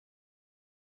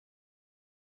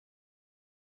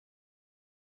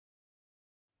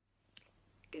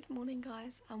Good morning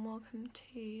guys, and welcome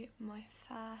to my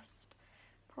first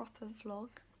proper vlog.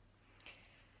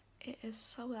 It is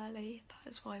so early, that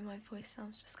is why my voice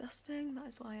sounds disgusting, that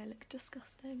is why I look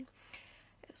disgusting.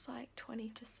 It's like 20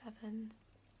 to 7.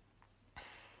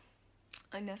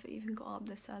 I never even got up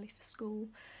this early for school,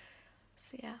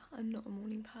 so yeah, I'm not a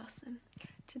morning person.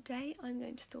 Today I'm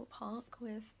going to Thorpe Park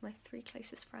with my 3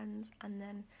 closest friends, and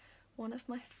then one of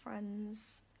my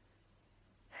friends'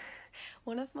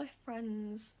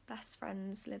 best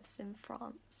friends lives in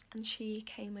France, and she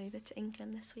came over to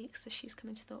England this week, so she's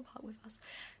coming to Thorpe Park with us.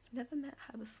 I've never met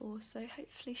her before, so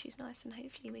hopefully she's nice and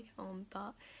hopefully we get on,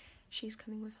 but she's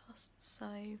coming with us, so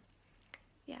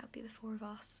yeah, it'll be the 4 of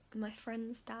us. My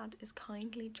friend's dad is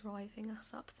kindly driving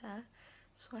us up there,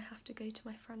 so I have to go to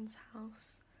my friend's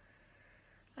house.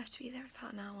 I have to be there in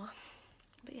about an hour,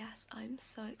 but yes, I'm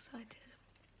so excited.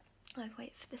 I've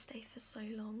waited for this day for so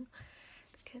long,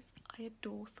 because I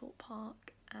adore Thorpe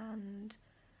Park and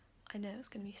I know it's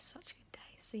going to be such a good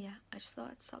day. So yeah, I just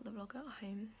thought I'd start the vlog at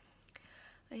home.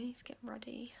 I need to get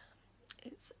ready.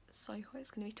 It's so hot, it's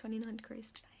going to be 29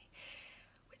 degrees today,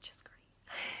 which is great.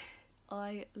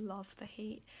 I love the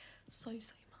heat so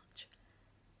much.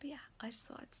 But yeah, I just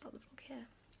thought I'd start the vlog here.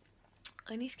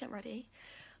 I need to get ready.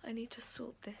 I need to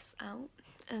sort this out.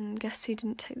 And guess who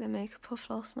didn't take their makeup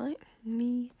off last night?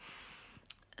 Me.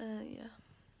 Yeah.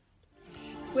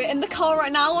 We're in the car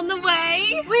right now on the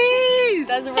way. Woo!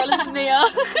 There's a relevant Mia.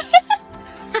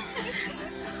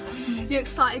 You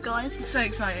excited, guys? So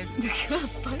excited.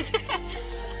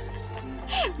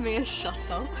 Mia, shut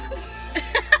up. Can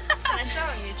I swear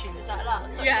on YouTube? Is that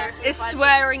allowed? So Yeah, it's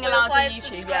swearing allowed on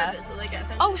YouTube, yeah.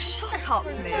 Oh, shut up,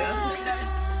 Mia.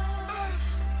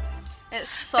 It's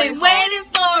so Been hot. waiting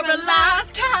for a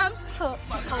lifetime.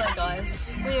 Hello guys,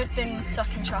 we have been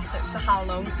stuck in traffic for how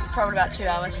long? Probably about 2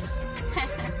 hours.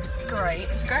 It's great.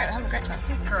 It's great, I have a great time.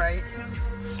 Great.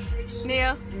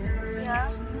 Nia?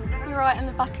 Yeah? You're right in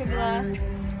the back over there.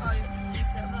 Oh, you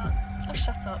stupid little vlogs. Oh,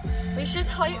 shut up. We should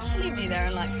hopefully be there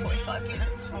in like 45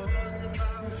 minutes.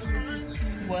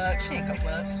 Work, she ain't got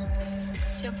work.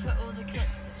 She'll put all the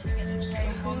clips that she gets to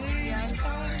take on video.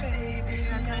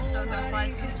 And then post on her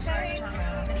 5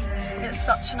 channel. It's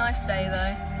such a nice day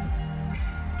though.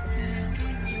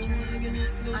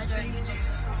 I don't.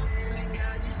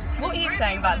 What are you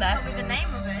saying about Tell that? me the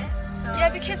name of it. So Yeah,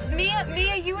 because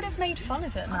Mia, you would have made fun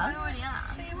of it, I man. already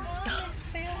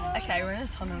am. Okay, we're in a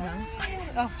tunnel now.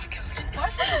 Oh my god.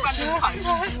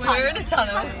 We're in a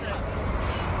tunnel.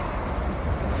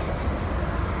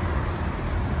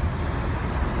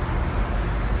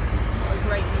 What a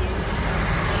great view.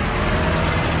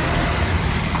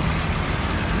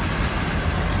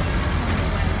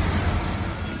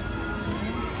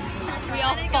 We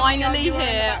are finally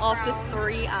here after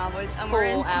 3 hours, and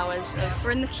 4 hours of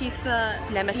we're in the queue for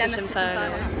Nemesis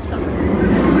Inferno.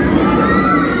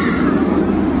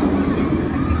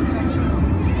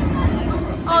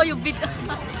 Oh, you're big.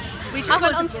 We just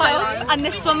went on Thorpe, and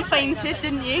this one fainted,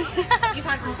 didn't you? You've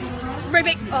had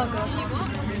Ruby. Oh god.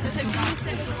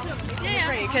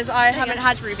 Yeah. Because I haven't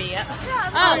had Ruby yet.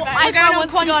 Oh, we're going on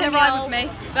wants to go on a Quantum, ride y'all. with me.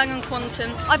 Going on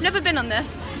Quantum. I've never been on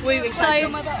this. Woo,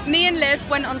 excited. So, me and Liv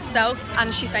went on Stealth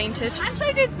and she fainted. And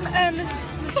so did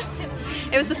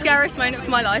It was the scariest moment of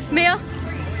my life.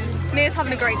 Mia's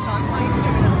having a great time.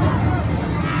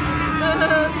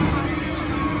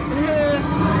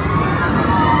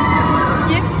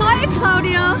 You excited,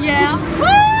 Claudia? yeah.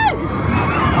 Woo!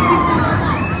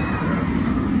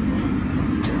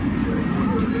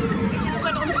 We just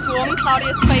went on Swan,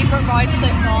 Claudia's favourite ride so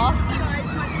far.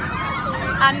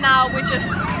 And now we're just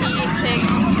eating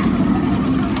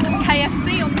some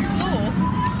KFC on the floor.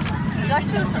 Did I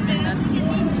spill something then?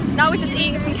 Now we're just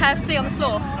eating some KFC on the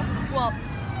floor. What?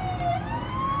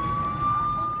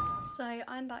 So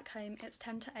I'm back home. It's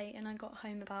 10 to 8 and I got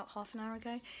home about half an hour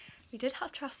ago. We did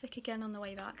have traffic again on the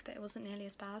way back, but it wasn't nearly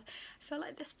as bad. I feel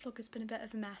like this vlog has been a bit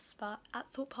of a mess, but at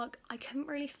Thorpe Park I couldn't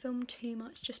really film too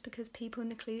much just because people in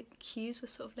the queues were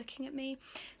sort of looking at me,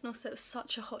 and also it was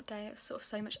such a hot day. It was sort of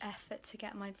so much effort to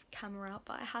get my camera out,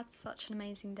 but I had such an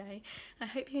amazing day. I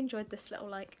hope you enjoyed this little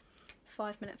like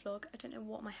 5-minute vlog. I don't know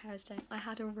what my hair is doing. I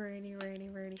had a really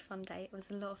fun day. It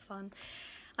was a lot of fun.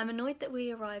 I'm annoyed that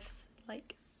we arrived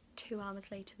like 2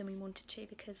 hours later than we wanted to,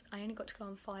 because I only got to go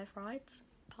on 5 rides,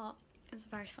 but it was a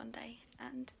very fun day,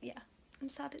 and yeah, I'm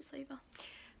sad it's over.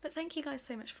 But thank you guys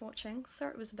so much for watching.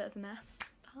 Sorry it was a bit of a mess,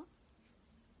 but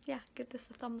yeah, give this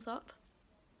a thumbs up,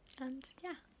 and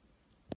yeah.